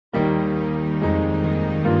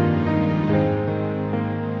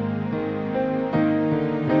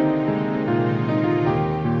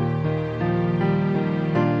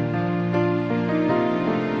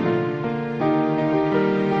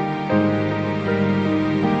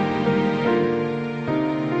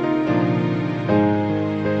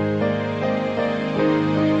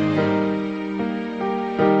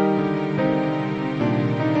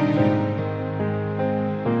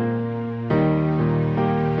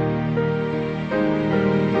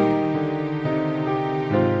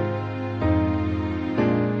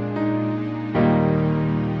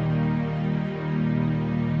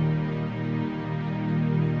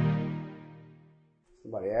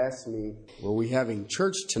asked me, were we having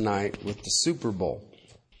church tonight with the Super Bowl?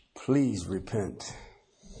 Please repent.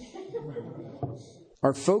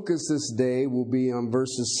 Our focus this day will be on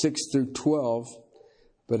verses 6 through 12,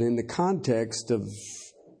 but in the context of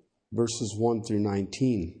verses 1 through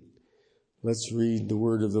 19. Let's read the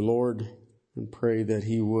word of the Lord and pray that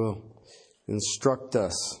He will instruct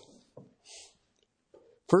us.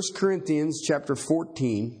 1 Corinthians chapter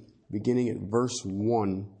 14, beginning at verse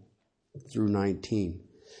 1 through 19.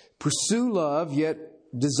 Pursue love, yet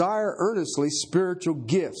desire earnestly spiritual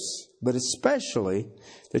gifts, but especially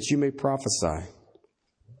that you may prophesy.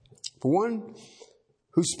 For one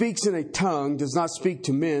who speaks in a tongue does not speak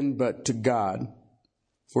to men, but to God,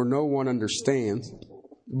 for no one understands,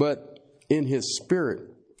 but in his spirit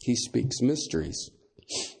he speaks mysteries.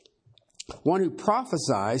 One who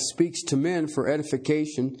prophesies speaks to men for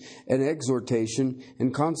edification and exhortation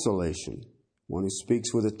and consolation. One who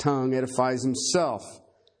speaks with a tongue edifies himself,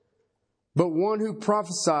 but one who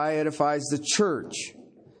prophesies edifies the church.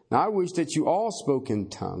 Now I wish that you all spoke in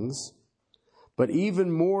tongues, but even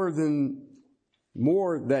more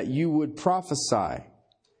that you would prophesy.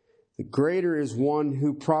 The greater is one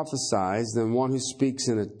who prophesies than one who speaks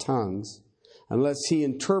in tongues, unless he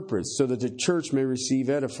interprets, so that the church may receive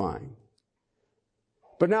edifying.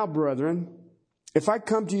 But now, brethren, if I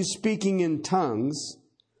come to you speaking in tongues,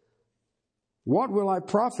 what will I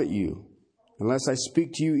profit you, unless I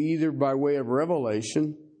speak to you either by way of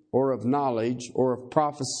revelation, or of knowledge, or of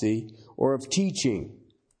prophecy, or of teaching?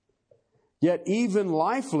 Yet even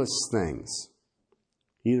lifeless things,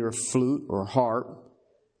 either a flute or harp,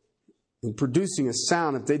 in producing a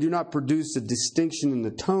sound, if they do not produce a distinction in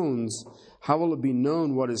the tones, how will it be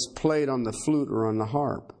known what is played on the flute or on the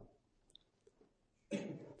harp?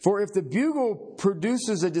 For if the bugle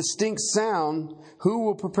produces a distinct sound, who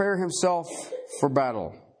will prepare himself for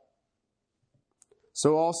battle?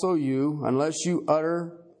 So also you, unless you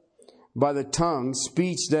utter by the tongue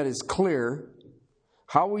speech that is clear,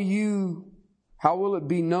 how will it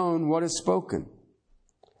be known what is spoken?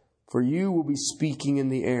 For you will be speaking in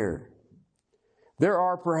the air. There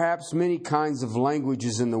are perhaps many kinds of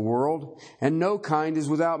languages in the world, and no kind is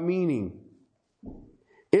without meaning.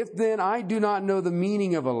 If then I do not know the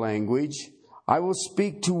meaning of a language, I will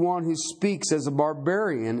speak to one who speaks as a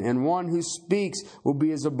barbarian, and one who speaks will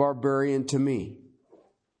be as a barbarian to me.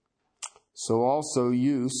 So also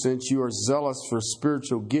you, since you are zealous for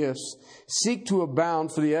spiritual gifts, seek to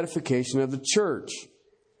abound for the edification of the church.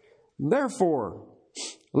 Therefore,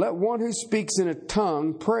 let one who speaks in a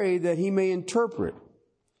tongue pray that he may interpret.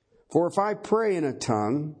 For if I pray in a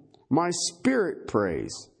tongue, my spirit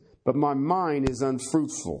prays, but my mind is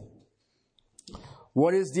unfruitful.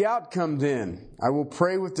 What is the outcome then? I will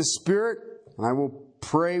pray with the spirit, and I will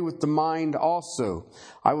pray with the mind also.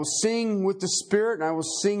 I will sing with the spirit, and I will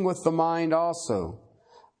sing with the mind also.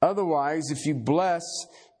 Otherwise, if you bless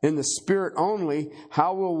in the spirit only,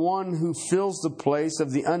 how will one who fills the place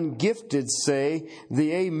of the ungifted say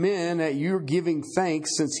the amen at your giving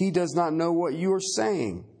thanks, since he does not know what you are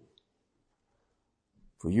saying?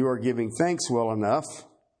 For you are giving thanks well enough,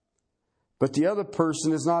 but the other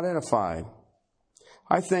person is not edified.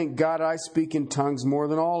 I thank God I speak in tongues more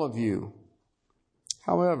than all of you.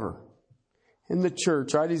 However, in the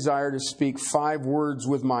church I desire to speak 5 words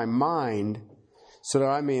with my mind, so that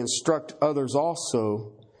I may instruct others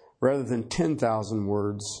also, rather than 10,000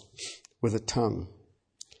 words with a tongue.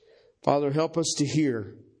 Father, help us to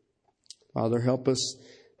hear. Father, help us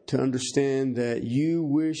to understand that you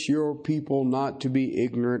wish your people not to be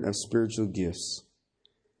ignorant of spiritual gifts.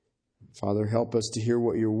 Father, help us to hear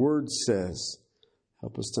what your word says.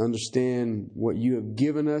 Help us to understand what you have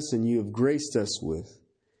given us and you have graced us with.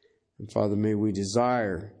 And Father, may we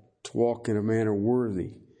desire to walk in a manner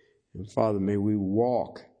worthy. And Father, may we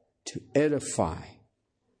walk to edify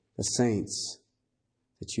the saints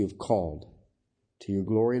that you have called to your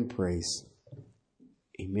glory and praise.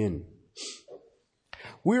 Amen.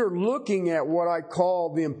 We are looking at what I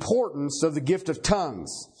call the importance of the gift of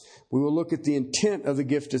tongues. We will look at the intent of the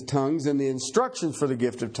gift of tongues and the instructions for the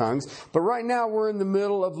gift of tongues. But right now we're in the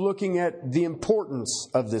middle of looking at the importance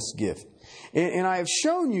of this gift. And I have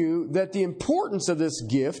shown you that the importance of this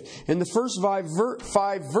gift in the first 5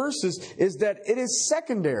 verses is that it is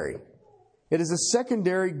secondary. It is a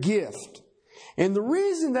secondary gift. And the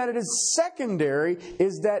reason that it is secondary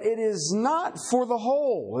is that it is not for the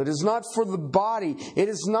whole. It is not for the body. It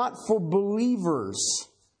is not for believers.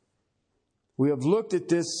 We have looked at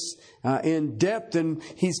this in depth, and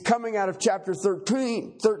he's coming out of chapter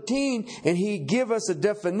 13, and he give us a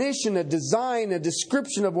definition, a design, a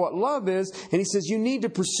description of what love is. And he says, you need to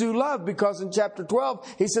pursue love, because in chapter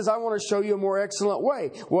 12, he says, I want to show you a more excellent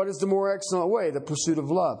way. What is the more excellent way? The pursuit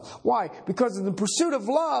of love. Why? Because in the pursuit of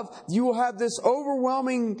love, you will have this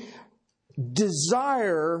overwhelming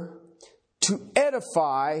desire to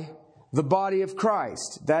edify the body of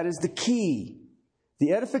Christ. That is the key.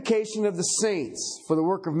 The edification of the saints for the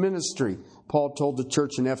work of ministry, Paul told the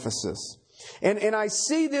church in Ephesus. And I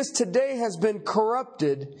see this today has been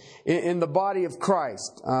corrupted in the body of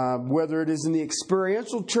Christ. Whether it is in the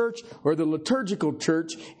experiential church or the liturgical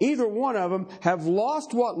church, either one of them have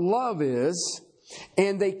lost what love is,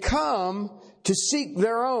 and they come to seek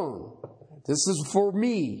their own. This is for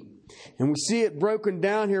me. And we see it broken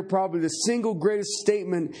down here. Probably the single greatest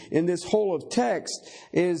statement in this whole of text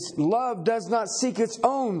is love does not seek its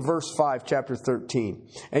own, verse 5, chapter 13.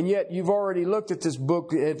 And yet you've already looked at this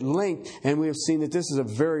book at length, and we have seen that this is a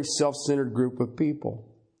very self-centered group of people.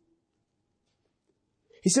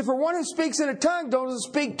 He said, for one who speaks in a tongue doesn't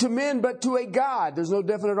speak to men but to a God. There's no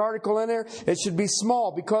definite article in there. It should be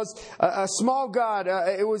small, because a small God,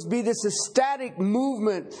 it would be this ecstatic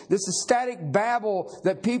movement, this ecstatic babble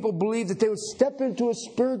that people believed that they would step into a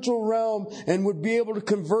spiritual realm and would be able to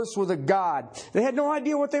converse with a God. They had no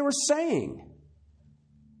idea what they were saying.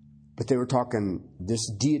 But they were talking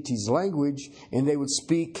this deity's language, and they would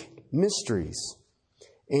speak mysteries.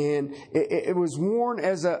 And it was worn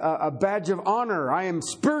as a badge of honor. I am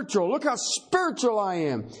spiritual. Look how spiritual I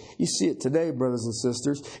am. You see it today, brothers and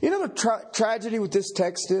sisters. You know the tragedy with this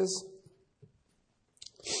text is?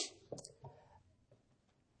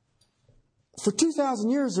 For 2,000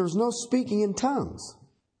 years, there was no speaking in tongues.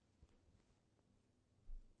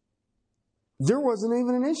 There wasn't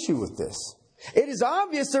even an issue with this. It is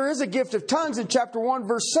obvious there is a gift of tongues. In chapter 1,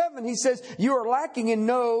 verse 7, he says, you are lacking in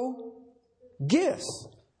no gifts.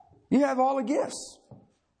 You have all the gifts,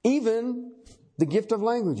 even the gift of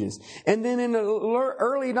languages. And then in the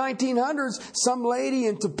early 1900s, some lady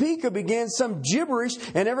in Topeka began some gibberish,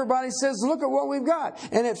 and everybody says, look at what we've got.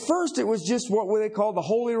 And at first it was just what they call the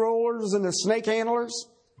holy rollers and the snake handlers.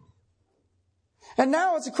 And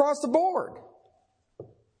now it's across the board.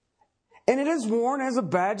 And it is worn as a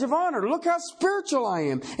badge of honor. Look how spiritual I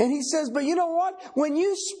am. And he says, but you know what? When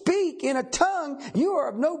you speak in a tongue, you are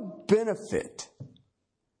of no benefit.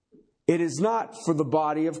 It is not for the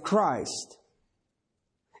body of Christ.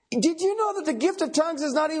 Did you know that the gift of tongues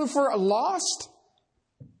is not even for a lost?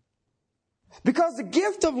 Because the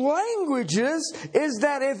gift of languages is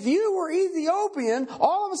that if you were Ethiopian,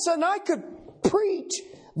 all of a sudden I could preach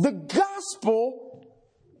the gospel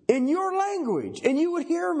in your language, and you would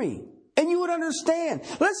hear me, and you would understand.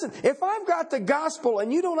 Listen, if I've got the gospel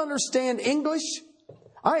and you don't understand English,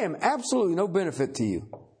 I am absolutely no benefit to you.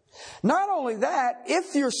 Not only that,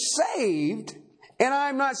 if you're saved and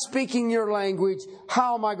I'm not speaking your language,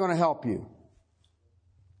 how am I going to help you?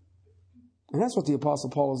 And that's what the Apostle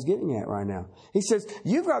Paul is getting at right now. He says,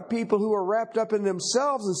 you've got people who are wrapped up in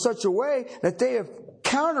themselves in such a way that they have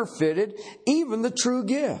counterfeited even the true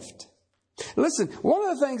gift. Listen, one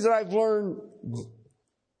of the things that I've learned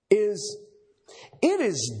is it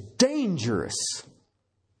is dangerous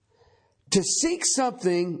to seek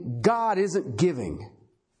something God isn't giving.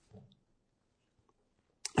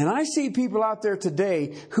 And I see people out there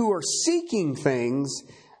today who are seeking things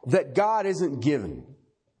that God isn't giving.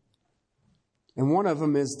 And one of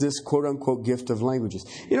them is this quote-unquote gift of languages.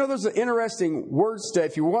 You know, there's an interesting word study.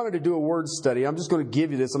 If you wanted to do a word study, I'm just going to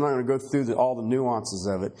give you this. I'm not going to go through all the nuances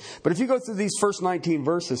of it. But if you go through these first 19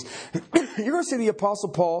 verses, you're going to see the Apostle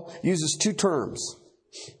Paul uses two terms.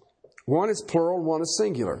 One is plural, one is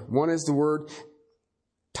singular. One is the word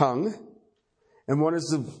tongue, and one is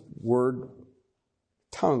the word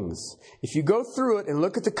tongues. If you go through it and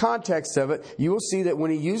look at the context of it, you will see that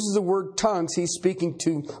when he uses the word tongues, he's speaking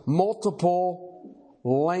to multiple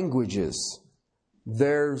languages.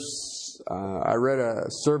 I read a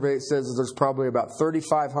survey that says there's probably about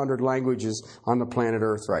 3,500 languages on the planet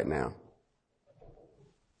Earth right now.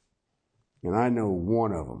 And I know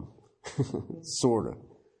one of them, sort of.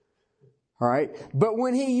 All right. But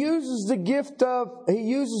when he uses he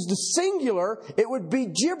uses the singular, it would be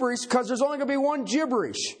gibberish, because there's only going to be one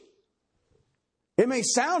gibberish. It may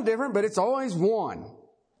sound different, but it's always one.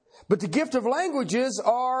 But the gift of languages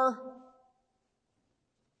are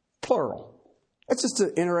plural. That's just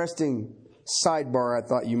an interesting sidebar I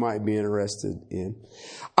thought you might be interested in.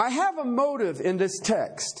 I have a motive in this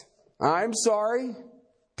text. I'm sorry.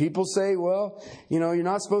 People say, well, you're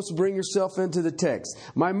not supposed to bring yourself into the text.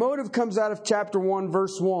 My motive comes out of chapter 1,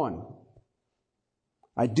 verse 1.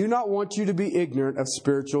 I do not want you to be ignorant of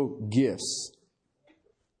spiritual gifts.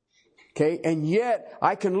 Okay, and yet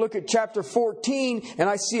I can look at chapter 14 and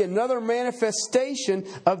I see another manifestation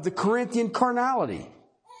of the Corinthian carnality,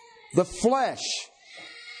 the flesh.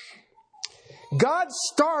 God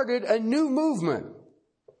started a new movement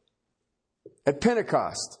at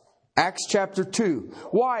Pentecost, Acts chapter 2.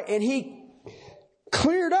 Why? And He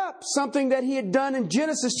cleared up something that He had done in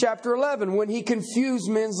Genesis chapter 11 when He confused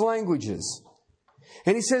men's languages.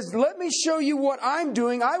 And He says, let me show you what I'm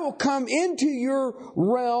doing. I will come into your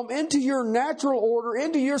realm, into your natural order,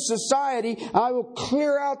 into your society. I will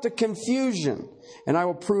clear out the confusion. And I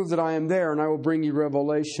will prove that I am there. And I will bring you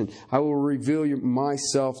revelation. I will reveal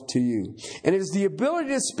myself to you. And it is the ability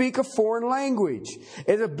to speak a foreign language.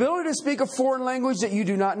 It's the ability to speak a foreign language that you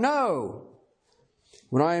do not know.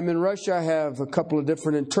 When I am in Russia, I have a couple of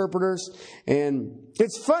different interpreters. And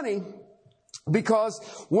it's funny because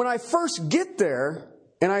when I first get there,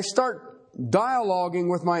 and I start dialoguing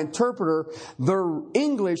with my interpreter, their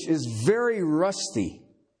English is very rusty.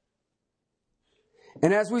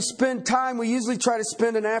 And as we spend time, we usually try to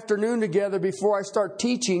spend an afternoon together before I start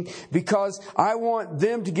teaching, because I want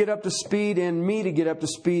them to get up to speed and me to get up to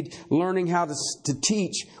speed learning how to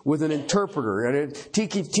teach with an interpreter. And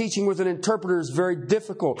teaching with an interpreter is very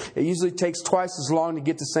difficult. It usually takes twice as long to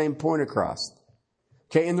get the same point across.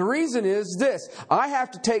 Okay, and the reason is this. I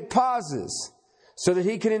have to take pauses so that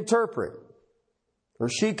he can interpret, or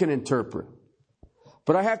she can interpret.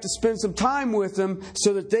 But I have to spend some time with them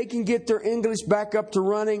so that they can get their English back up to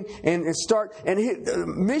running and start. And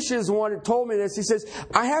Misha is the one that told me this. He says,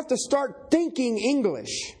 I have to start thinking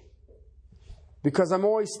English because I'm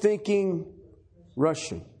always thinking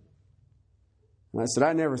Russian. And I said,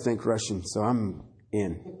 I never think Russian, so I'm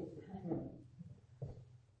in.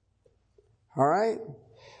 All right?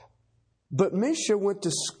 But Misha went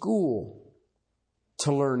to school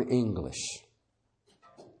to learn English.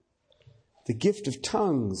 The gift of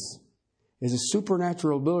tongues is a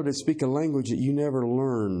supernatural ability to speak a language that you never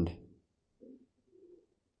learned.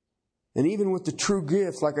 And even with the true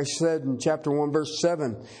gift, like I said in chapter 1, verse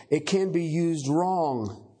 7, it can be used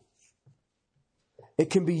wrong. It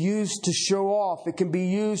can be used to show off. It can be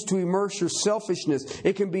used to immerse your selfishness.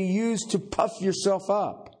 It can be used to puff yourself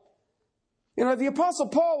up. You know, the Apostle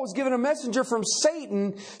Paul was given a messenger from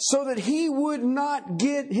Satan so that he would not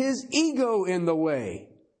get his ego in the way.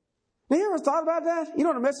 Have you ever thought about that? You know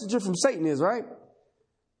what a messenger from Satan is, right?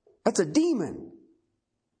 That's a demon.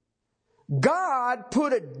 God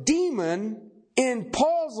put a demon in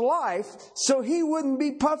Paul's life so he wouldn't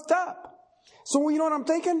be puffed up. So you know what I'm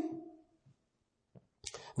thinking?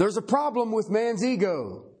 There's a problem with man's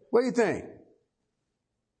ego. What do you think?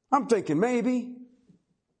 I'm thinking maybe.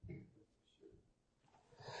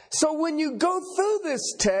 So when you go through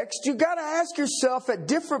this text, you got to ask yourself at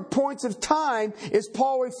different points of time, is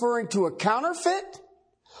Paul referring to a counterfeit?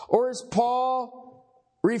 Or is Paul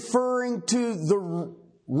referring to the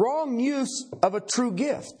wrong use of a true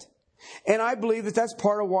gift? And I believe that that's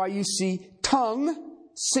part of why you see tongue,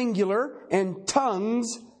 singular, and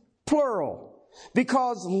tongues, plural.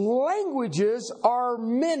 Because languages are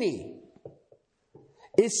many.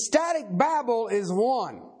 Ecstatic babble is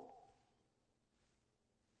one.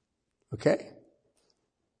 Okay?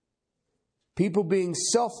 People being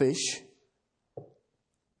selfish,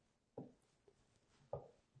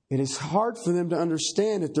 it is hard for them to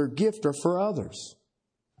understand that their gift are for others.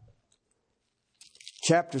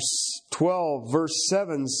 Chapter 12, verse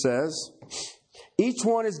 7 says, each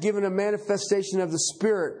one is given a manifestation of the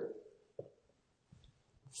Spirit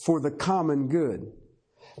for the common good.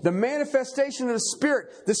 The manifestation of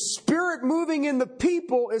the Spirit moving in the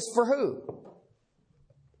people is for who?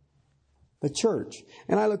 The church.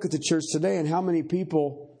 And I look at the church today and how many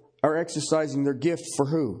people are exercising their gift for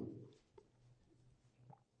who?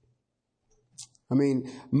 I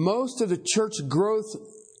mean, most of the church growth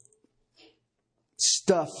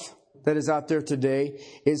stuff that is out there today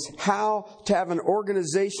is how to have an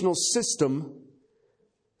organizational system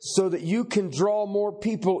so that you can draw more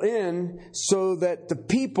people in so that the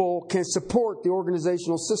people can support the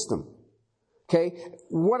organizational system. Okay,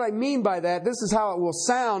 what I mean by that, this is how it will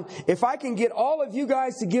sound. If I can get all of you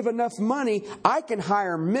guys to give enough money, I can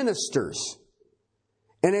hire ministers.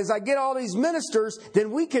 And as I get all these ministers,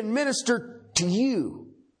 then we can minister to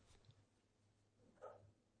you.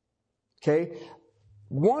 Okay,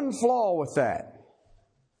 one flaw with that.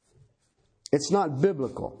 It's not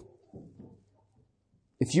biblical.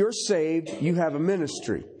 If you're saved, you have a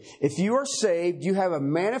ministry. If you are saved, you have a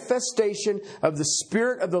manifestation of the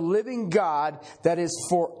Spirit of the living God that is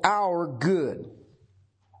for our good.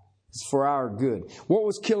 It's for our good. What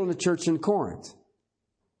was killing the church in Corinth?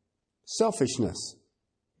 selfishness.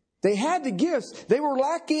 They had the gifts. They were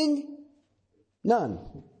lacking none.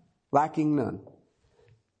 Lacking none.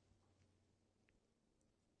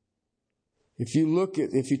 If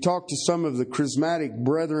you talk to some of the charismatic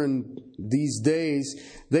brethren these days,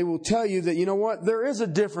 they will tell you that, you know what, there is a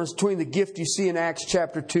difference between the gift you see in Acts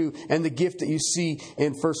chapter 2 and the gift that you see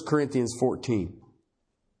in 1 Corinthians 14.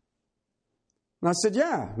 And I said,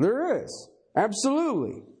 yeah, there is.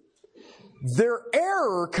 Absolutely. Their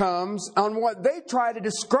error comes on what they try to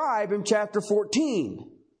describe in chapter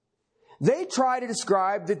 14. They try to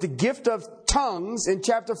describe that the gift of tongues in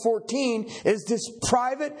chapter 14 is this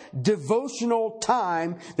private devotional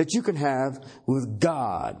time that you can have with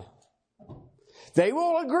God. They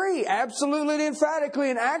will agree absolutely and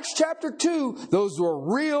emphatically in Acts chapter 2, those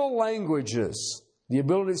were real languages. The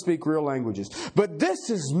ability to speak real languages. But this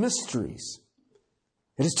is mysteries.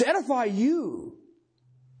 It is to edify you.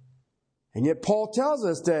 And yet Paul tells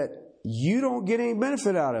us that you don't get any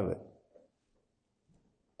benefit out of it.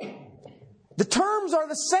 The terms are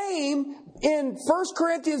the same in 1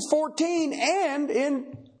 Corinthians 14 and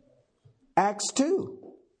in Acts 2.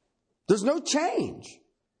 There's no change.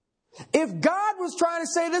 If God was trying to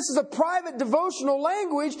say this is a private devotional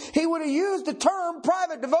language, He would have used the term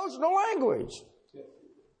private devotional language.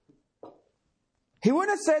 He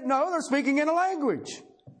wouldn't have said, no, they're speaking in a language.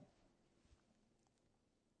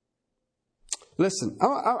 Listen,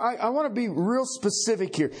 I want to be real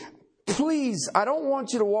specific here. Please, I don't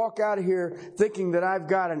want you to walk out of here thinking that I've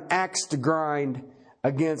got an axe to grind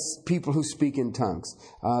against people who speak in tongues.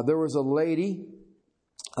 There was a lady,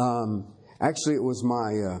 actually it was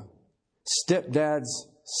my stepdad's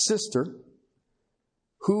sister,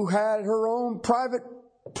 who had her own private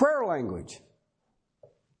prayer language.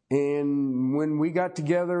 And when we got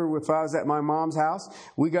together, if I was at my mom's house,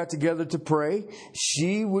 we got together to pray,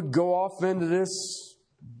 she would go off into this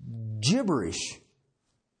gibberish.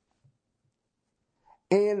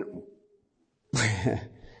 And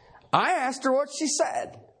I asked her what she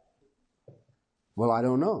said. Well, I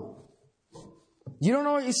don't know. You don't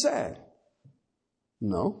know what you said?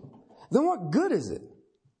 No. Then what good is it?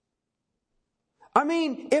 I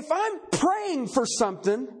mean, if I'm praying for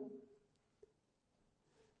something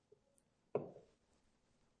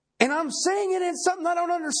and I'm saying it in something I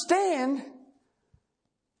don't understand,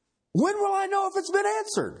 when will I know if it's been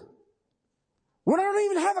answered? When I don't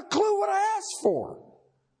even have a clue what I asked for.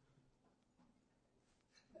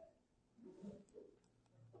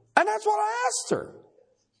 And that's what I asked her.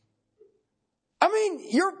 I mean,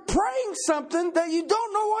 you're praying something that you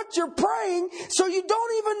don't know what you're praying, so you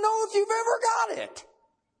don't even know if you've ever got it.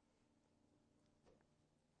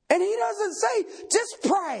 And He doesn't say, just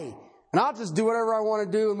pray, and I'll just do whatever I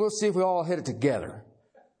want to do, and we'll see if we all hit it together.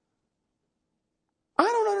 I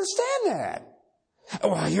don't understand that.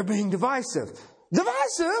 Well, you're being divisive.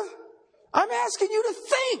 Divisive? I'm asking you to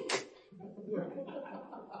think.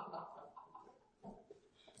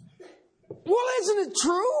 Well, isn't it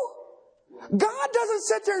true? God doesn't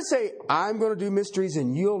sit there and say, I'm going to do mysteries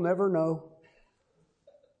and you'll never know.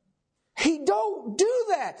 He don't do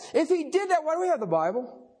that. If He did that, why do we have the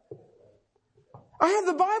Bible? I have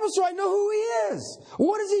the Bible so I know who He is.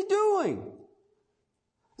 What is He doing?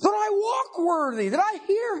 That I walk worthy, that I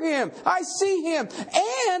hear Him, I see Him,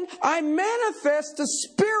 and I manifest the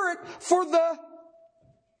Spirit for the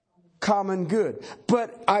common good.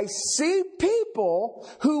 But I see people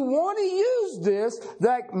who want to use this,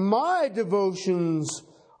 that my devotions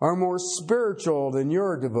are more spiritual than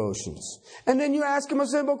your devotions. And then you ask them a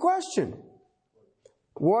simple question.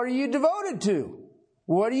 What are you devoted to?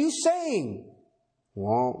 What are you saying?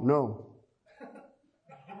 Well, no.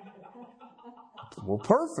 Well,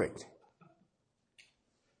 perfect.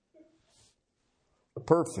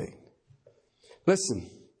 Perfect. Listen,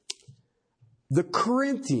 the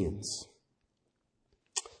Corinthians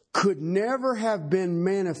could never have been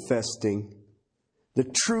manifesting the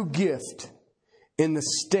true gift in the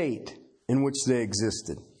state in which they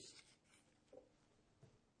existed.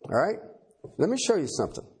 All right? Let me show you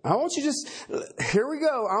something. I want you here we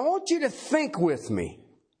go. I want you to think with me.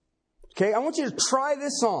 Okay? I want you to try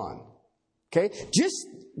this on. Okay?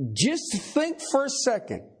 Just think for a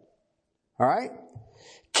second. All right?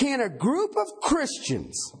 Can a group of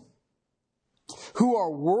Christians who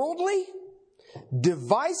are worldly,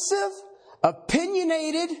 divisive,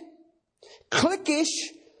 opinionated,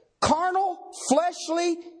 cliquish, carnal,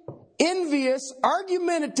 fleshly, envious,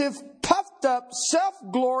 argumentative, puffed up,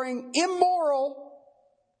 self-glorying, immoral,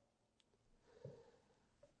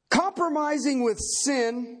 compromising with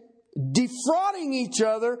sin, defrauding each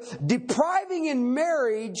other, depriving in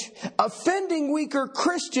marriage, offending weaker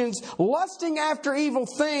Christians, lusting after evil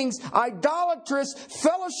things, idolatrous,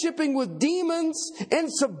 fellowshipping with demons,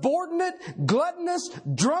 insubordinate, gluttonous,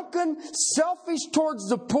 drunken, selfish towards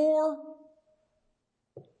the poor,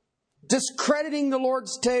 discrediting the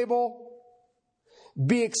Lord's table,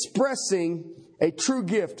 be expressing a true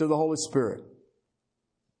gift of the Holy Spirit.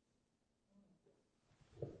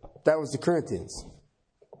 That was the Corinthians.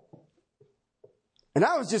 And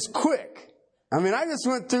I was just quick. I mean, I just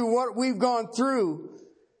went through what we've gone through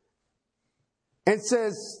and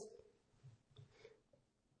says,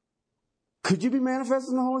 could you be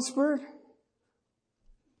manifesting the Holy Spirit?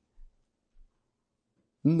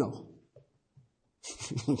 No.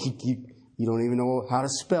 you don't even know how to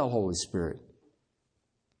spell Holy Spirit.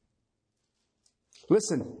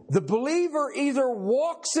 Listen, the believer either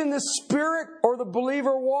walks in the Spirit or the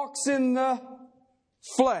believer walks in the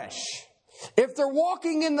flesh. If they're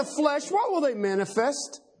walking in the flesh, what will they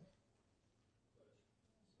manifest?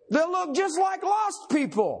 They'll look just like lost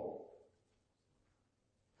people.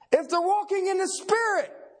 If they're walking in the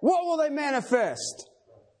Spirit, what will they manifest?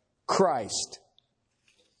 Christ.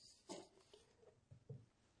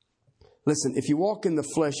 Listen, if you walk in the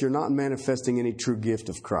flesh, you're not manifesting any true gift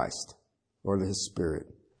of Christ or His Spirit.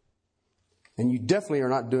 And you definitely are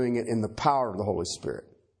not doing it in the power of the Holy Spirit.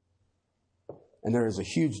 And there is a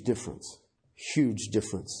huge difference. Huge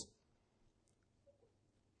difference.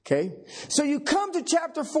 Okay? So you come to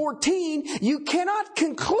chapter 14, you cannot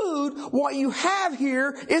conclude what you have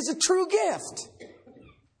here is a true gift.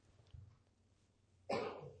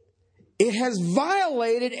 It has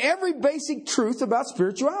violated every basic truth about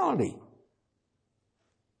spirituality.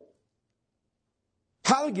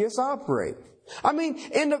 How the gifts operate. I mean,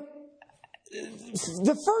 in the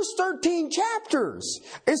first 13 chapters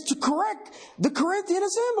is to correct the Corinthian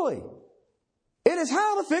assembly. It is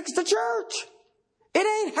how to fix the church.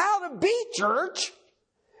 It ain't how to be church.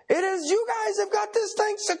 It is, you guys have got this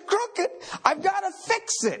thing so crooked, I've got to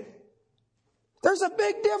fix it. There's a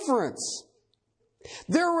big difference.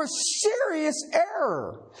 There was serious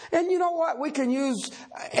error. And you know what? We can use,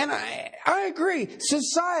 and I agree,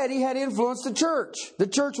 society had influenced the church. The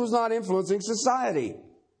church was not influencing society.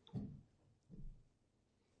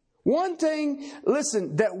 One thing,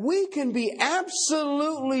 listen, that we can be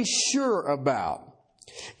absolutely sure about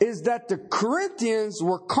is that the Corinthians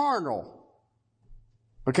were carnal.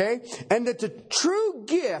 Okay? And that the true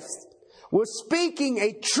gift was speaking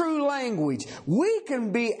a true language. We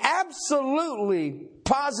can be absolutely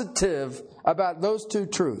positive about those two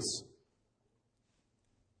truths.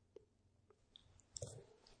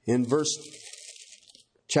 In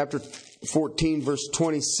chapter 14, verse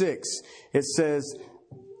 26, it says,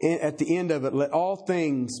 at the end of it, let all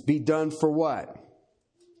things be done for what?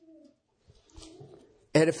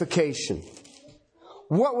 Edification.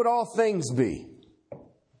 What would all things be?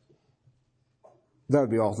 That would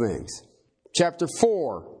be all things. Chapter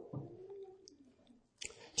 4.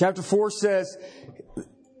 Chapter 4 says,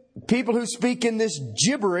 people who speak in this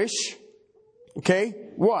gibberish, okay,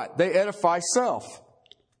 what? They edify self.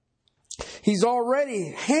 He's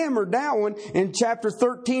already hammered that one in chapter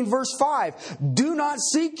 13, verse 5. Do not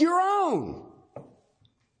seek your own.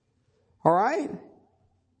 All right?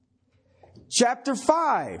 Chapter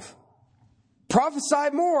 5. Prophesy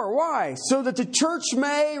more. Why? So that the church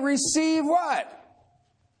may receive what?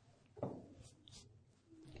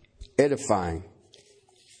 Edifying.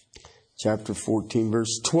 Chapter 14,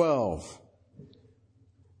 verse 12.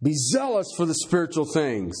 Be zealous for the spiritual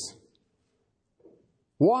things.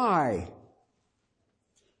 Why?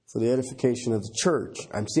 For the edification of the church.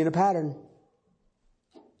 I'm seeing a pattern.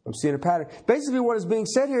 Basically what is being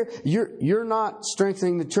said here, you're not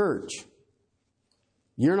strengthening the church.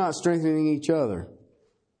 You're not strengthening each other.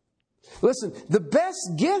 Listen, the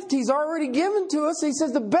best gift He's already given to us, He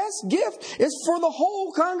says the best gift is for the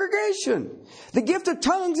whole congregation. The gift of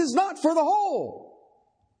tongues is not for the whole.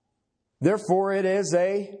 Therefore, it is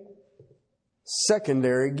a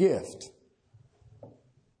secondary gift.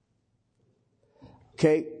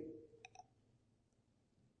 Okay.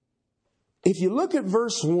 If you look at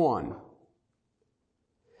verse 1,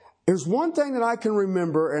 there's one thing that I can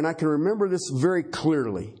remember, and I can remember this very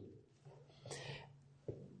clearly.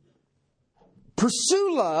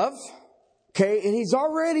 Pursue love, okay, and he's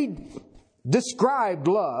already described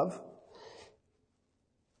love.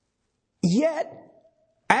 Yet,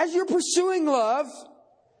 as you're pursuing love,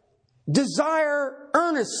 desire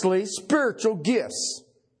earnestly spiritual gifts.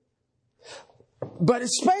 But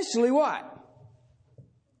especially what?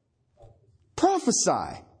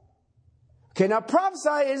 Prophesy. Okay, now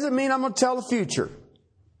prophesy doesn't mean I'm going to tell the future.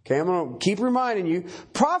 Okay, I'm going to keep reminding you.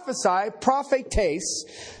 Prophesy, prophetes,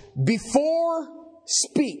 before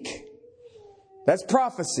speak. That's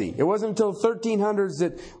prophecy. It wasn't until the 1300s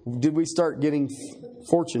that did we start getting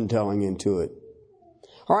fortune telling into it.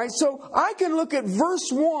 All right, so I can look at verse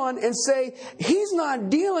 1 and say, he's not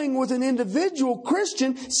dealing with an individual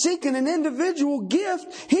Christian seeking an individual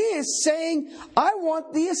gift. He is saying, I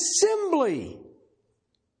want the assembly.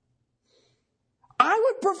 I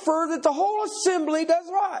would prefer that the whole assembly does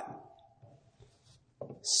what?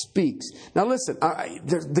 Speaks. Now listen, I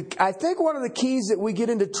think one of the keys that we get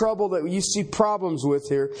into trouble, that you see problems with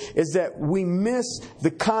here, is that we miss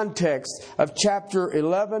the context of chapter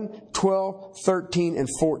 11, 12, 13, and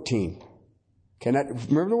 14.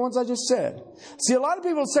 Remember the ones I just said? See, a lot of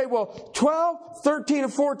people say, well, 12, 13,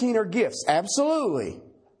 and 14 are gifts. Absolutely.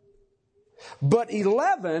 But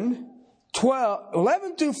 11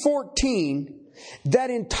 through 14,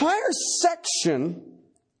 that entire section,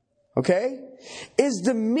 okay, is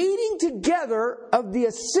the meeting together of the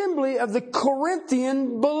assembly of the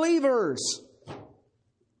Corinthian believers.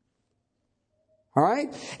 All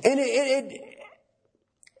right? And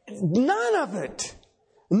none of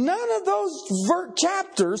those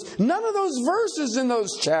chapters, none of those verses in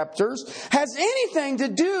those chapters has anything to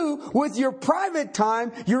do with your private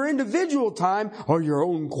time, your individual time, or your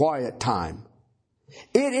own quiet time.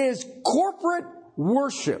 It is corporate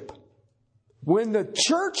worship. When the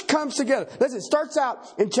church comes together. Listen, it starts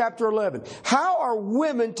out in chapter 11. How are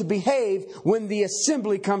women to behave when the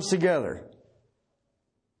assembly comes together?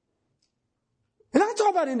 And I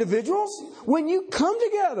talk about individuals. When you come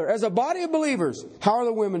together as a body of believers, how are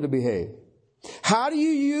the women to behave? How do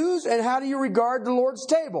you use and how do you regard the Lord's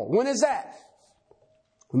table? When is that?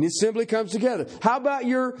 When the assembly comes together. How about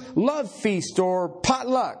your love feast or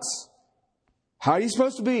potlucks? How are you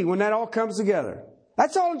supposed to be when that all comes together?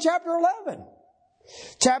 That's all in chapter 11.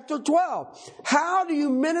 Chapter 12. How do you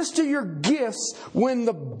minister your gifts when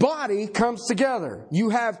the body comes together? You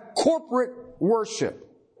have corporate worship.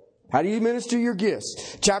 How do you minister your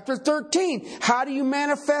gifts? Chapter 13. How do you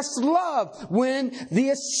manifest love when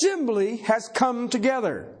the assembly has come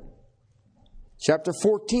together? Chapter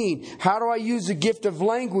 14. How do I use the gift of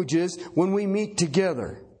languages when we meet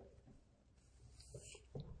together?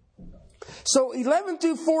 So 11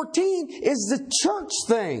 through 14 is the church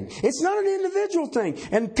thing. It's not an individual thing.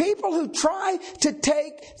 And people who try to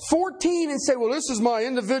take 14 and say, well, this is my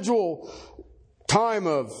individual time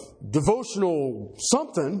of devotional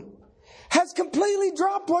something, has completely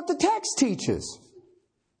dropped what the text teaches.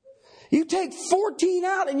 You take 14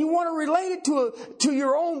 out and you want to relate it to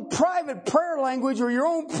your own private prayer language or your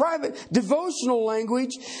own private devotional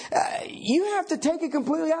language. You have to take it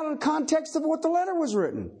completely out of the context of what the letter was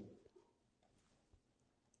written.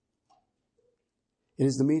 It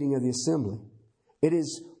is the meeting of the assembly. It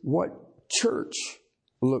is what church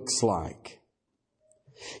looks like.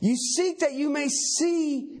 You seek that you may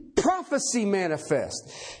see prophecy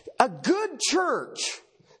manifest. A good church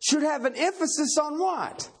should have an emphasis on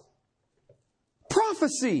what?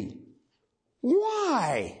 Prophecy.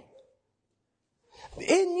 Why?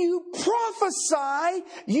 In you prophesy,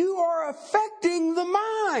 you are affecting the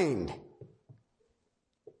mind.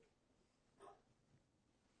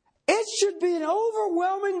 It should be an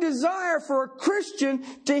overwhelming desire for a Christian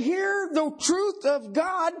to hear the truth of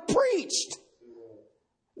God preached.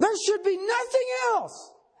 There should be nothing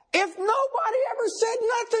else. If nobody ever said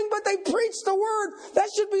nothing but they preached the word, that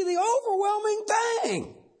should be the overwhelming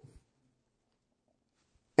thing.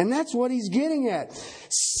 And that's what he's getting at.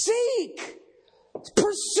 Seek.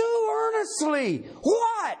 Pursue earnestly.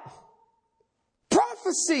 What?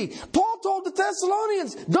 Prophecy. Paul told the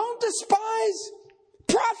Thessalonians, don't despise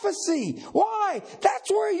prophecy. Why?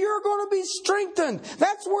 That's where you're going to be strengthened.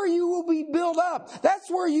 That's where you will be built up. That's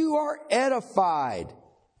where you are edified.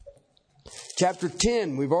 Chapter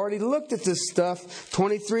 10, we've already looked at this stuff,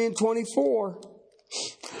 23 and 24.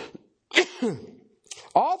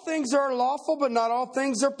 All things are lawful, but not all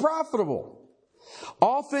things are profitable.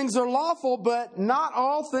 All things are lawful, but not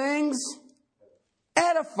all things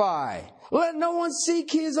edify. Let no one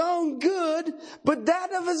seek his own good, but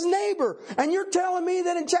that of his neighbor. And you're telling me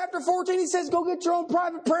that in chapter 14 he says, go get your own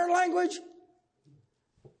private prayer language?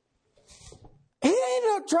 He ain't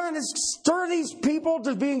not trying to stir these people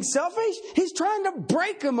to being selfish. He's trying to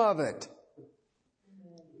break them of it.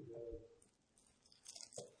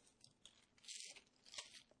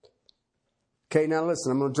 Okay, now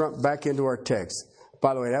listen, I'm going to jump back into our text.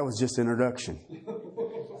 By the way, that was just introduction.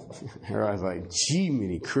 I was like, gee,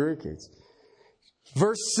 many crickets.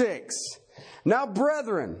 Verse 6. Now,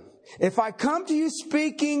 brethren, if I come to you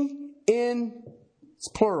speaking in, it's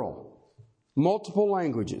plural. multiple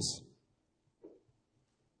languages.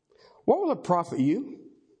 What will it profit you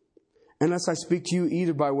unless I speak to you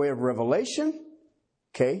either by way of revelation?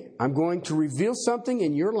 Okay, I'm going to reveal something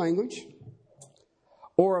in your language.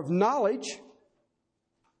 Or of knowledge.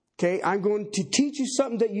 Okay, I'm going to teach you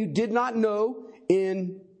something that you did not know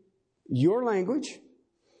in your language.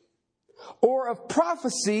 Or of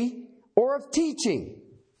prophecy or of teaching.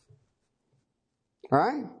 All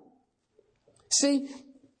right? See,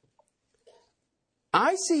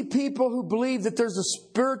 I see people who believe that there's a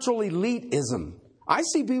spiritual elitism. I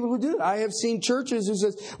see people who do it. I have seen churches who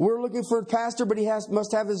says, we're looking for a pastor, but he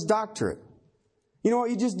must have his doctorate. You know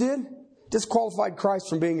what you just did? Disqualified Christ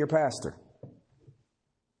from being your pastor.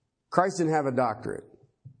 Christ didn't have a doctorate.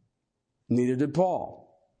 Neither did Paul.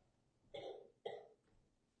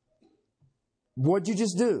 What'd you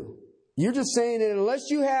just do? You're just saying that unless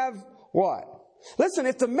you have what? Listen,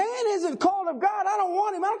 if the man isn't called of God, I don't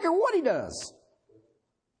want him. I don't care what he does.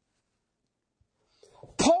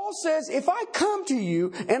 Paul says, if I come to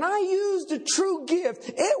you and I use the true gift,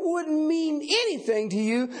 it wouldn't mean anything to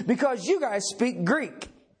you because you guys speak Greek.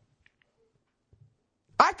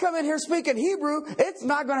 I come in here speaking Hebrew, it's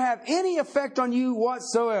not going to have any effect on you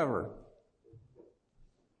whatsoever.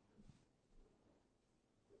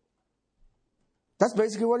 That's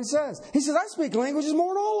basically what he says. He says, I speak languages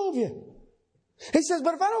more than all of you. He says,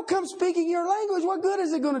 but if I don't come speaking your language, what good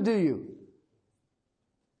is it going to do you?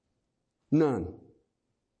 None.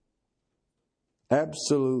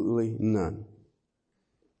 Absolutely none.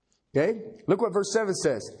 Okay? Look what verse 7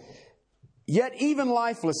 says. Yet even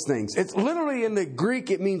lifeless things. It's literally in the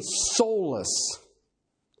Greek, it means soulless.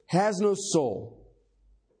 Has no soul.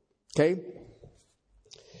 Okay?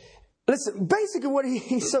 Listen, basically what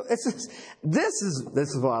this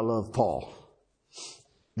is why I love Paul.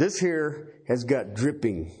 This here has got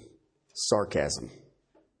dripping sarcasm.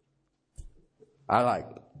 I like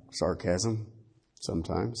sarcasm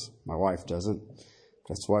sometimes. My wife doesn't.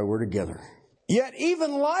 That's why we're together. Yet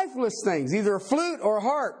even lifeless things, either a flute or a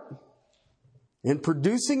harp, in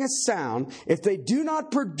producing a sound, if they do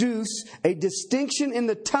not produce a distinction in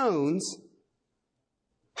the tones,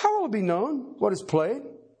 how will it be known what is played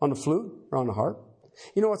on the flute or on the harp?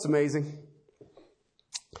 You know what's amazing?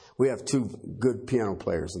 We have two good piano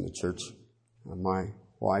players in the church, my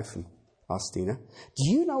wife and Faustina.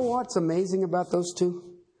 Do you know what's amazing about those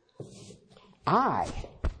two? I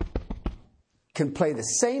can play the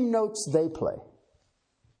same notes they play.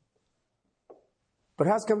 But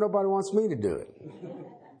how's come nobody wants me to do it?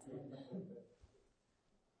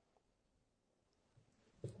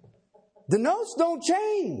 The notes don't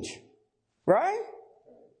change, right?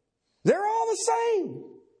 They're all the same.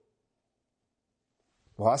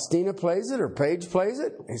 Faustina plays it or Paige plays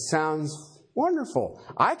it. It sounds wonderful.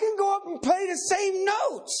 I can go up and play the same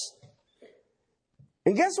notes.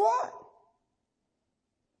 And guess what?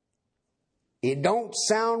 It don't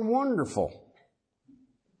sound wonderful.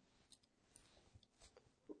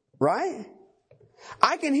 Right?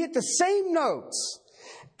 I can hit the same notes.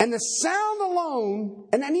 And the sound alone,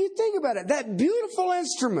 and then you think about it, that beautiful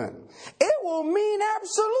instrument, it will mean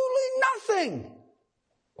absolutely nothing.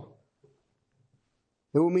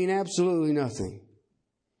 It will mean absolutely nothing.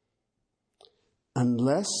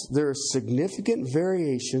 Unless there is significant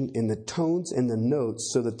variation in the tones and the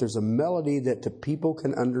notes so that there's a melody that the people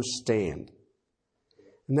can understand.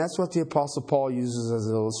 And that's what the Apostle Paul uses as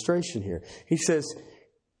an illustration here. He says,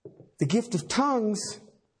 the gift of tongues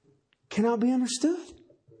cannot be understood.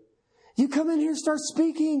 You come in here and start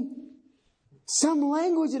speaking some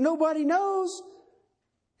language that nobody knows.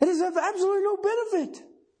 It is of absolutely no benefit.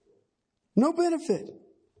 No benefit.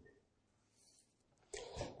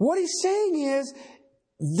 What he's saying is,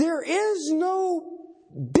 there is no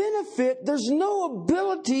benefit, there's no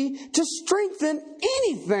ability to strengthen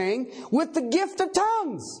anything with the gift of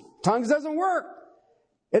tongues. Tongues doesn't work.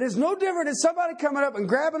 It is no different than somebody coming up and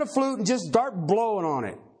grabbing a flute and just start blowing on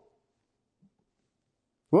it.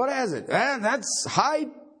 What is it? That's high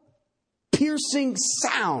piercing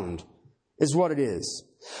sound is what it is.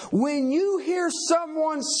 When you hear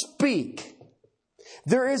someone speak,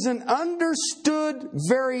 there is an understood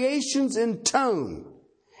variations in tone,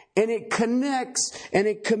 and it connects and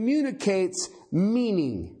it communicates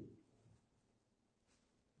meaning.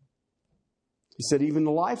 He said even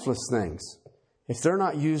the lifeless things, if they're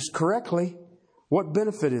not used correctly, what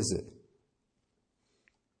benefit is it?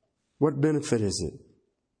 What benefit is it?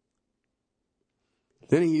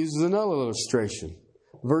 Then he uses another illustration.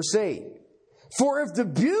 Verse 8. For if the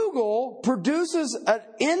bugle produces an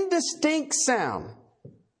indistinct sound,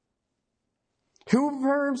 Who will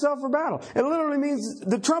prepare himself for battle? It literally means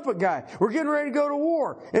the trumpet guy. We're getting ready to go to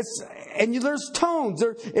war. There's tones.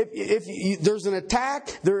 If there's an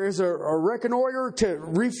attack, there is a reconnoiter to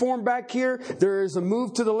reform back here. There is a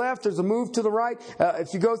move to the left. There's a move to the right.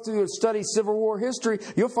 If you go through and study Civil War history,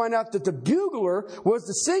 you'll find out that the bugler was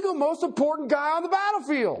the single most important guy on the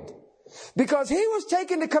battlefield. Because he was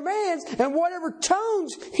taking the commands, and whatever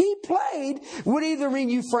tones he played would either mean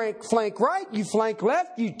you flank right, you flank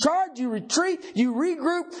left, you charge, you retreat, you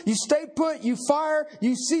regroup, you stay put, you fire,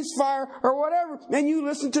 you cease fire, or whatever, and you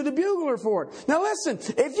listen to the bugler for it. Now listen,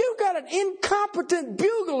 if you've got an incompetent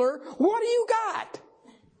bugler, what do you got?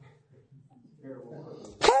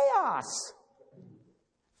 Chaos.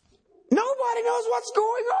 Nobody knows what's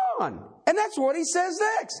going on. And that's what he says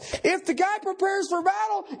next. If the guy prepares for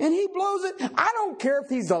battle and he blows it, I don't care if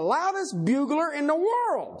he's the loudest bugler in the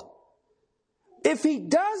world. If he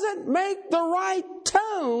doesn't make the right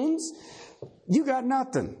tones, you got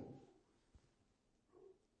nothing.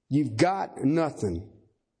 You've got nothing.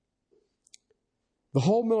 The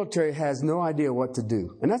whole military has no idea what to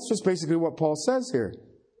do. And that's just basically what Paul says here.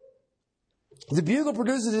 The bugle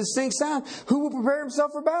produces a distinct sound. Who will prepare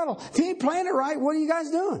himself for battle? If he ain't playing it right, what are you guys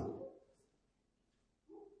doing?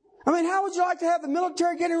 I mean, how would you like to have the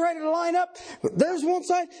military getting ready to line up? There's one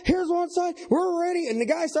side, here's one side, we're ready, and the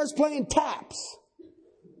guy starts playing taps.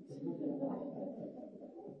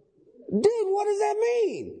 Dude, what does that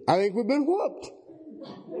mean? I think we've been whooped.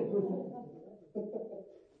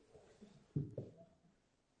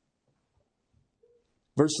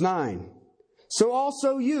 Verse 9. So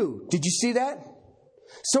also you. Did you see that?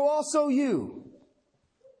 So also you.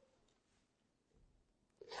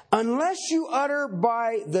 Unless you utter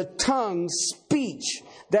by the tongue speech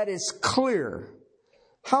that is clear,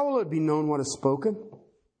 how will it be known what is spoken?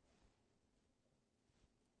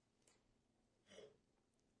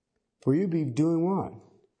 For you be doing what?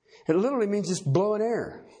 It literally means just blowing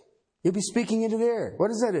air. You'll be speaking into the air. What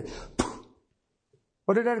does that do?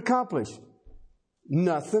 What did that accomplish?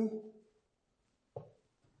 Nothing.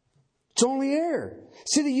 It's only air.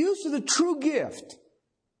 See, the use of the true gift,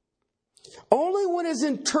 only when it's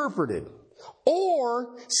interpreted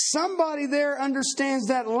or somebody there understands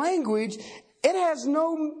that language, it has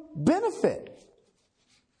no benefit.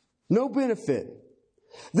 No benefit.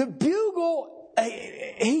 The bugle,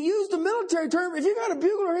 he used a military term. If you got a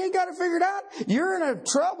bugler, he ain't got it figured out, you're in a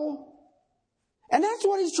trouble. And that's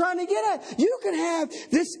what he's trying to get at. You can have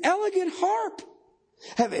this elegant harp.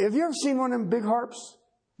 Have you ever seen one of them big harps?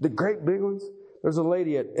 The great big ones? There's a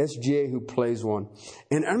lady at SGA who plays one.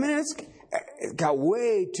 And I mean, it's got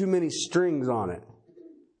way too many strings on it.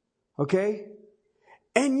 Okay?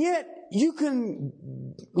 And yet, you can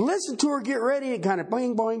listen to her get ready and kind of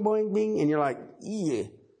boing, boing, boing, bing. And you're like, yeah.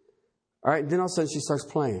 All right, then all of a sudden she starts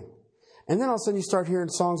playing. And then all of a sudden you start hearing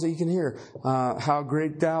songs that you can hear. How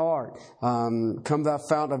great thou art. Come thou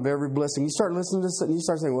fount of every blessing. You start listening to this and you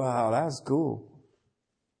start saying, wow, that's cool.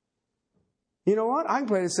 You know what? I can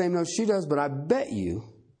play the same notes she does, but I bet you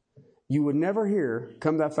would never hear,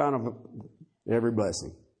 come thou fount of every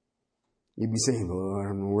blessing. You'd be saying, oh, I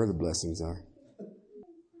don't know where the blessings are.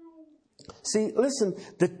 See, listen,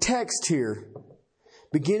 the text here,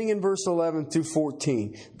 beginning in verse 11 through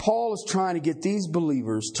 14, Paul is trying to get these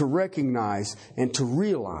believers to recognize and to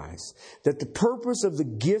realize that the purpose of the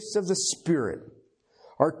gifts of the Spirit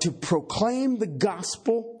are to proclaim the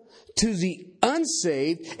gospel to the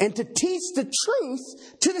unsaved and to teach the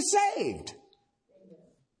truth to the saved.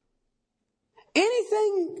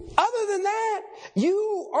 Anything other than that,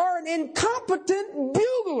 you are an incompetent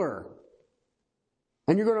bugler.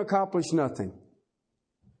 And you're going to accomplish nothing.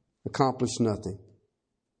 Accomplish nothing.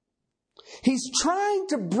 He's trying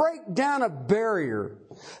to break down a barrier.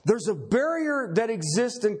 There's a barrier that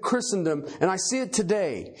exists in Christendom, and I see it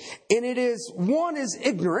today. And it is, one is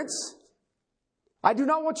ignorance. I do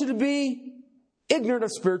not want you to be ignorant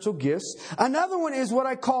of spiritual gifts. Another one is what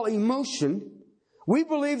I call emotion. We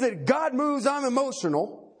believe that God moves, I'm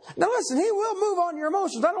emotional. Now listen, He will move on your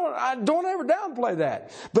emotions. I don't ever downplay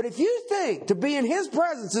that. But if you think to be in His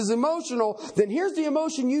presence is emotional, then here's the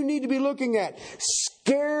emotion you need to be looking at.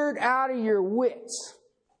 Scared out of your wits.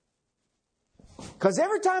 Because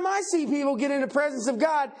every time I see people get in the presence of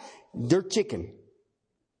God, they're chicken.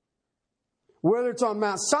 Whether it's on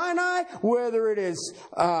Mount Sinai, whether it is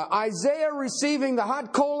Isaiah receiving the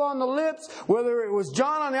hot coal on the lips, whether it was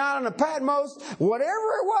John on the island of Patmos, whatever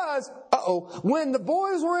it was, when the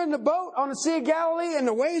boys were in the boat on the Sea of Galilee and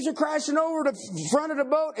the waves are crashing over the front of the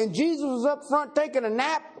boat and Jesus was up front taking a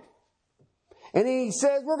nap, and He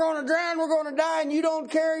says, we're going to drown, we're going to die, and you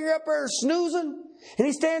don't care, you're up there snoozing. and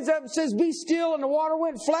he stands up and says, be still, and the water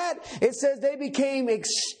went flat, it says they became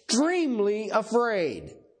extremely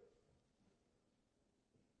afraid.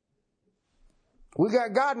 We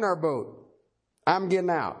got God in our boat. I'm getting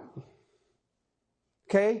out.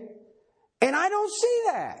 Okay? And I don't see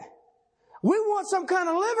that. We want some kind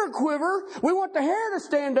of liver quiver. We want the hair to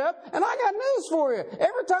stand up. And I got news for you.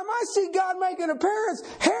 Every time I see God make an appearance,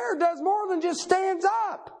 hair does more than just stands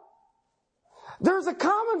up. There's a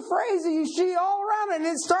common phrase that you see all around it, and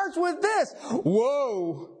it starts with this.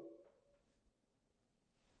 Whoa.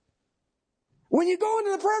 When you go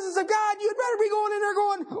into the presence of God, you'd better be going in there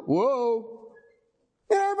going, whoa.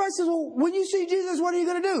 And everybody says, well, when you see Jesus, what are you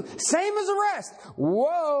going to do? Same as the rest.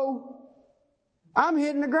 Whoa. I'm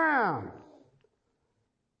hitting the ground.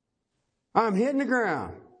 I'm hitting the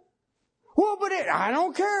ground. Well, but I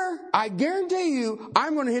don't care. I guarantee you,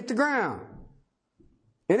 I'm going to hit the ground.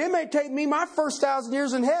 And it may take me my first 1,000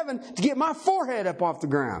 years in heaven to get my forehead up off the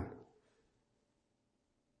ground.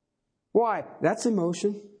 Why? That's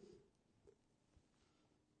emotion.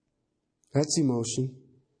 That's emotion.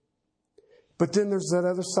 But then there's that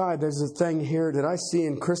other side. There's a thing here that I see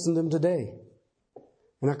in Christendom today.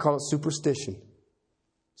 And I call it superstition.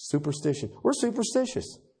 Superstition. We're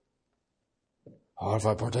superstitious. Oh, if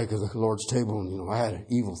I partake of the Lord's table and, I had an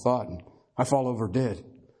evil thought and I fall over dead.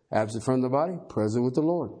 Absent from the body, present with the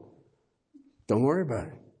Lord. Don't worry about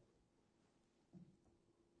it.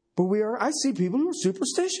 But I see people who are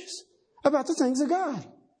superstitious about the things of God.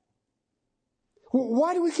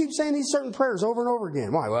 Why do we keep saying these certain prayers over and over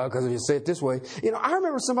again? Why? Well, because if you say it this way. I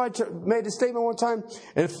remember somebody made a statement one time,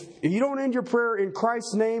 if you don't end your prayer in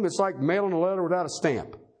Christ's name, it's like mailing a letter without a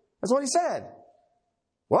stamp. That's what he said.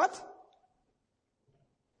 What?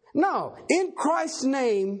 No. In Christ's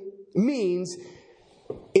name means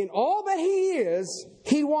in all that He is,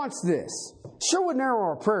 He wants this. Sure would narrow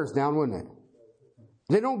our prayers down, wouldn't it?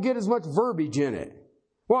 They don't get as much verbiage in it.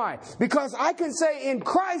 Why? Because I can say in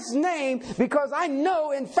Christ's name, because I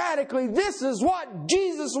know emphatically this is what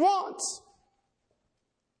Jesus wants.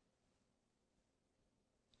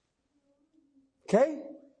 Okay?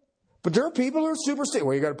 But there are people who are superstitious.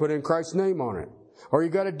 Well, you got to put in Christ's name on it. Or you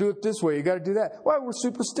got to do it this way. You got to do that. Why? We're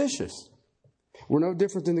superstitious. We're no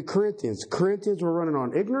different than the Corinthians. The Corinthians were running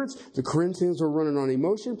on ignorance. The Corinthians were running on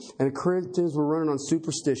emotion. And the Corinthians were running on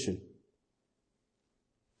superstition.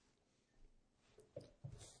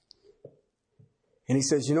 And he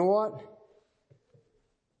says, you know what?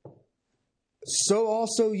 So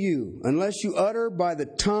also you, unless you utter by the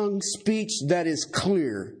tongue speech that is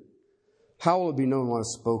clear, how will it be known what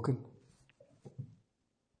is spoken?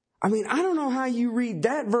 I don't know how you read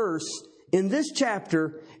that verse in this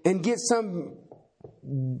chapter and get some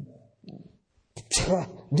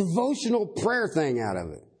devotional prayer thing out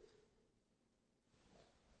of it.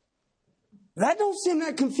 That don't seem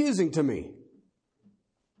that confusing to me.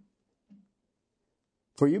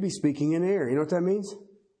 For you be speaking in the air. You know what that means?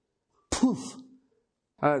 Poof.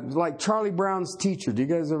 Like Charlie Brown's teacher. Do you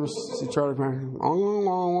guys ever see Charlie Brown?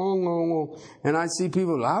 And I see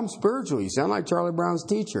people, I'm spiritual. You sound like Charlie Brown's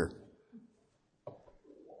teacher.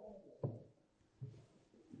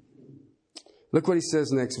 Look what he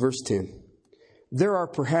says next, verse 10. There are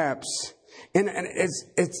perhaps, and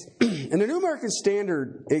it's in the New American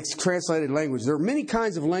Standard, it's translated language. There are many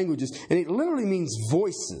kinds of languages, and it literally means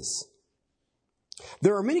voices.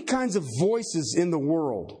 There are many kinds of voices in the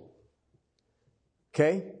world.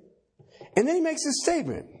 Okay? And then he makes this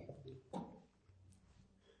statement.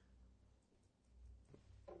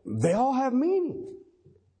 They all have meaning.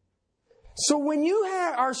 So when you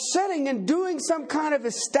are sitting and doing some kind of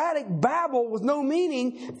ecstatic babble with no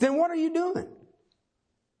meaning, then what are you doing?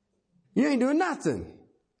 You ain't doing nothing.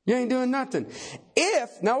 You ain't doing nothing.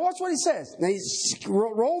 Now watch what he says. Now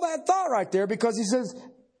roll that thought right there, because he says,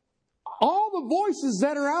 all the voices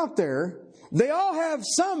that are out there, they all have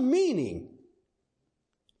some meaning.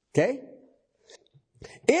 Okay?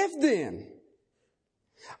 If then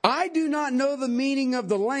I do not know the meaning of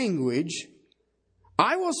the language,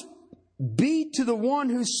 I will be to the one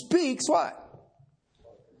who speaks what?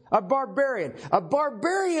 A barbarian. A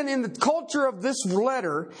barbarian in the culture of this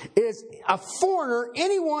letter is a foreigner,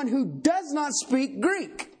 anyone who does not speak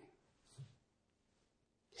Greek.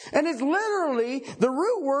 And it's literally, the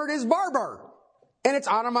root word is barbar. And it's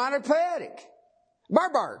onomatopoetic.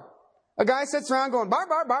 Barbar. A guy sits around going, bar,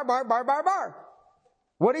 bar, bar, bar, bar, bar, bar.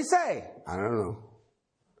 What'd he say? I don't know.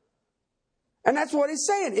 And that's what he's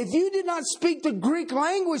saying. If you did not speak the Greek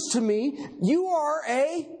language to me, you are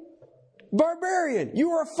a barbarian.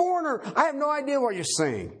 You are a foreigner. I have no idea what you're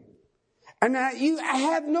saying. And I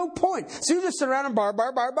have no point. So you just sit around and bar,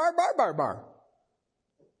 bar, bar, bar, bar, bar, bar.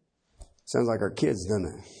 Sounds like our kids, doesn't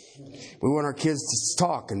it? We want our kids to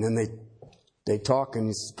talk, and then they talk,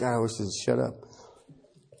 and God, I wish they'd shut up.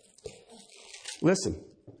 Listen.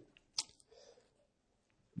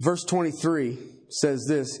 Verse 23 says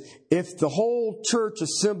this: if the whole church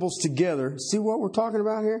assembles together, see what we're talking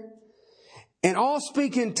about here? And all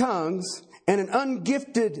speak in tongues, and an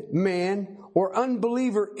ungifted man or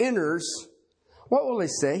unbeliever enters, what will they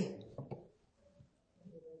say?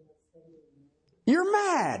 You're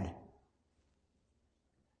mad.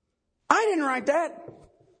 I didn't write that.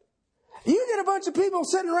 You get a bunch of people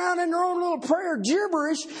sitting around in their own little prayer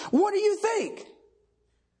gibberish. What do you think?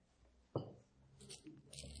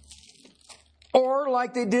 Or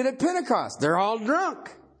like they did at Pentecost, they're all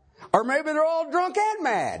drunk. Or maybe they're all drunk and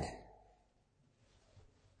mad.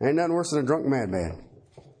 Ain't nothing worse than a drunk madman.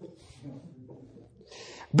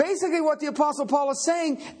 Basically what the Apostle Paul is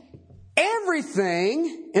saying,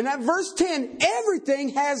 everything, in that verse 10, everything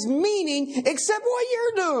has meaning except what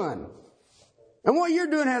you're doing. And what you're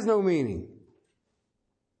doing has no meaning.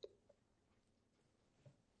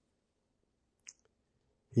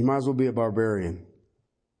 You might as well be a barbarian.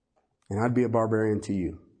 And I'd be a barbarian to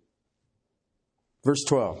you. Verse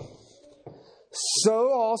 12. So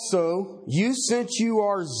also, you, since you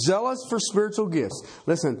are zealous for spiritual gifts.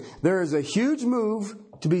 Listen, there is a huge move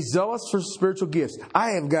to be zealous for spiritual gifts.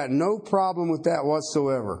 I have got no problem with that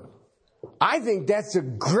whatsoever. I think that's a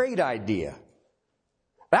great idea.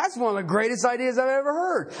 That's one of the greatest ideas I've ever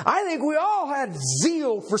heard. I think we all had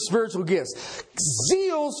zeal for spiritual gifts.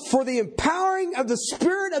 Zeals for the empowering of the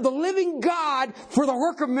Spirit of the living God for the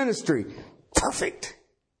work of ministry. Perfect.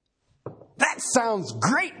 That sounds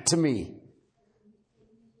great to me.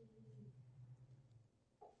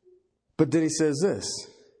 But then he says this: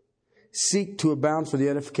 seek to abound for the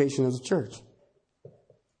edification of the church.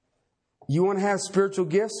 You want to have spiritual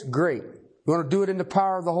gifts? Great. You want to do it in the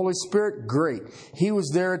power of the Holy Spirit? Great. He was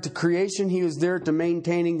there at the creation. He was there at the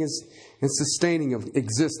maintaining his and sustaining of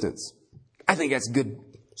existence. I think that's a good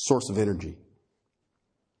source of energy.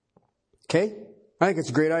 Okay? I think it's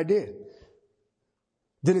a great idea.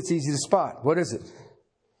 Then it's easy to spot. What is it?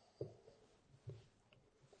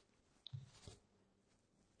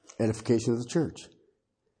 Edification of the church.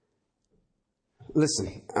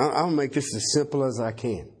 Listen, I'll make this as simple as I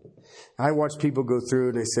can. I watch people go through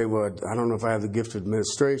and they say, well, I don't know if I have the gift of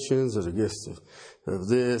administrations or the gift of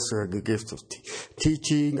this or the gift of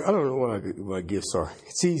teaching. I don't know what my gifts are.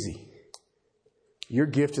 It's easy. Your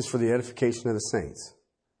gift is for the edification of the saints,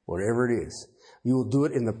 whatever it is. You will do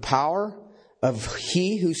it in the power of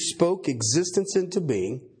He who spoke existence into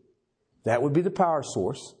being. That would be the power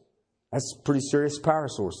source. That's a pretty serious power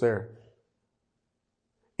source there.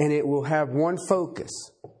 And it will have one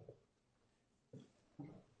focus: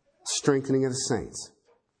 strengthening of the saints.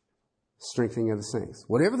 Strengthening of the saints.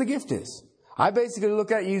 Whatever the gift is. I basically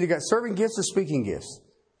look at you either got serving gifts or speaking gifts.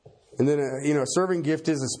 And then, a serving gift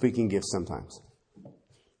is a speaking gift sometimes.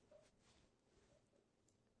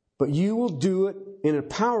 But you will do it in a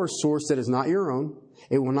power source that is not your own.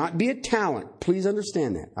 It will not be a talent. Please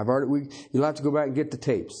understand that. You'll have to go back and get the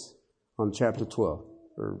tapes on chapter 12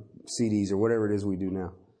 or CDs or whatever it is we do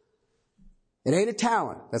now. It ain't a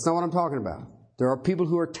talent. That's not what I'm talking about. There are people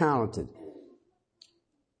who are talented.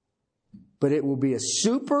 But it will be a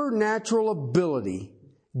supernatural ability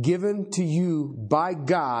given to you by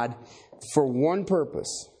God for one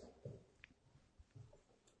purpose: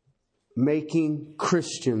 making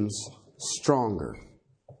Christians stronger.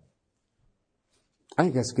 I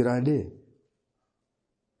think that's a good idea.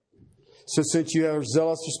 So since you are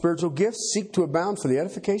zealous for spiritual gifts, seek to abound for the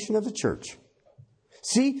edification of the church.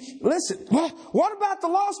 See, listen, what about the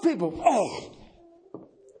lost people? Oh,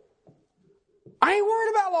 I ain't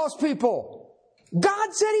worried about lost people.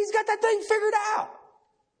 God said He's got that thing figured out.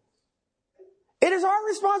 It is our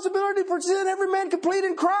responsibility to present every man complete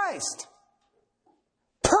in Christ.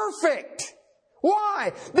 Perfect.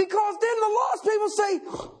 Why? Because then the lost people say,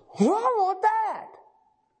 well, I want that.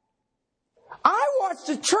 I watched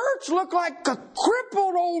the church look like a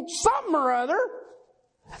crippled old something or other,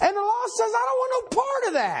 and the lost says, I don't want no part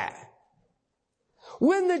of that.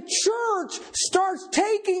 When the church starts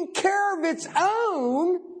taking care of its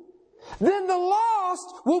own, then the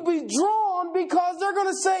lost will be drawn because they're going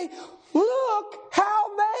to say, look how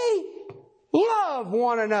they love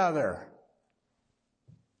one another.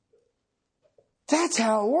 That's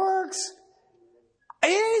how it works. It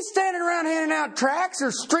ain't standing around handing out tracts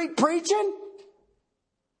or street preaching.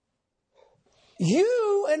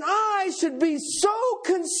 You and I should be so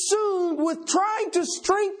consumed with trying to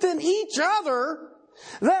strengthen each other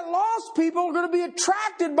that lost people are going to be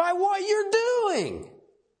attracted by what you're doing.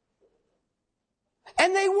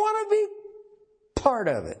 And they want to be part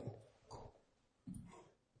of it.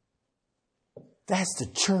 That's the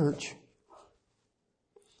church.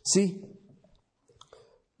 See,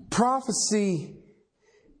 prophecy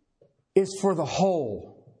is for the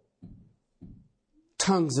whole.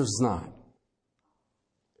 Tongues is not.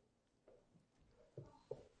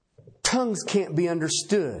 Tongues can't be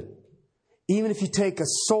understood. Even if you take a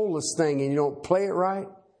soulless thing and you don't play it right,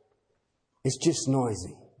 it's just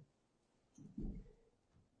noisy.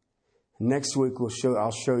 Next week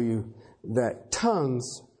I'll show you that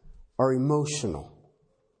tongues are emotional.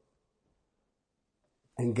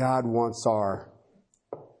 And God wants our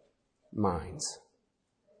minds.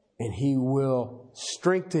 And He will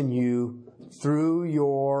strengthen you through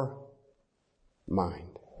your mind.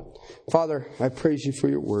 Father, I praise You for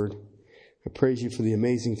Your word. I praise You for the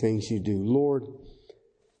amazing things You do. Lord,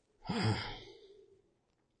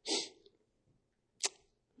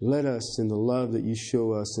 let us, in the love that You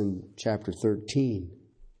show us in chapter 13,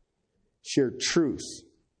 share truth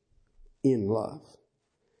in love.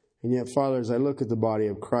 And yet, Father, as I look at the body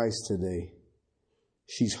of Christ today,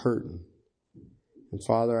 she's hurting. And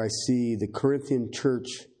Father, I see the Corinthian church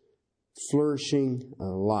flourishing,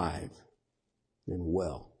 alive, and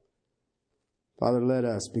well. Father, let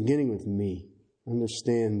us, beginning with me,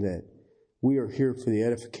 understand that we are here for the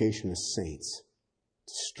edification of saints,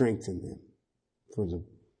 to strengthen them for the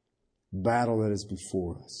battle that is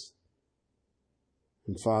before us.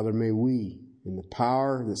 And Father, may we, in the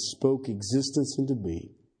power that spoke existence into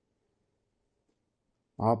being,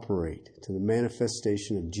 operate to the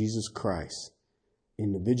manifestation of Jesus Christ,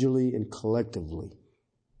 individually and collectively,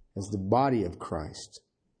 as the body of Christ,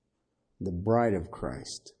 the bride of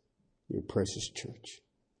Christ, Your precious church.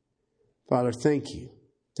 Father, thank You.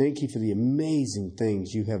 Thank You for the amazing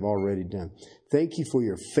things You have already done. Thank You for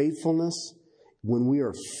Your faithfulness when we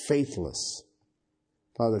are faithless.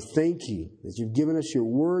 Father, thank You that You've given us Your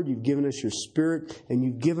word, You've given us Your Spirit, and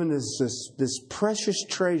You've given us this precious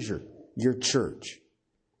treasure, Your church.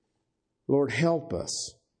 Lord, help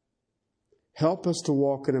us. Help us to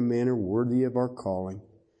walk in a manner worthy of our calling,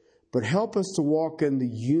 but help us to walk in the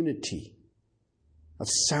unity of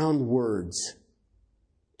sound words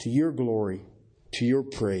to Your glory, to Your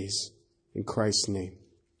praise. In Christ's name,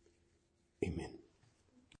 amen.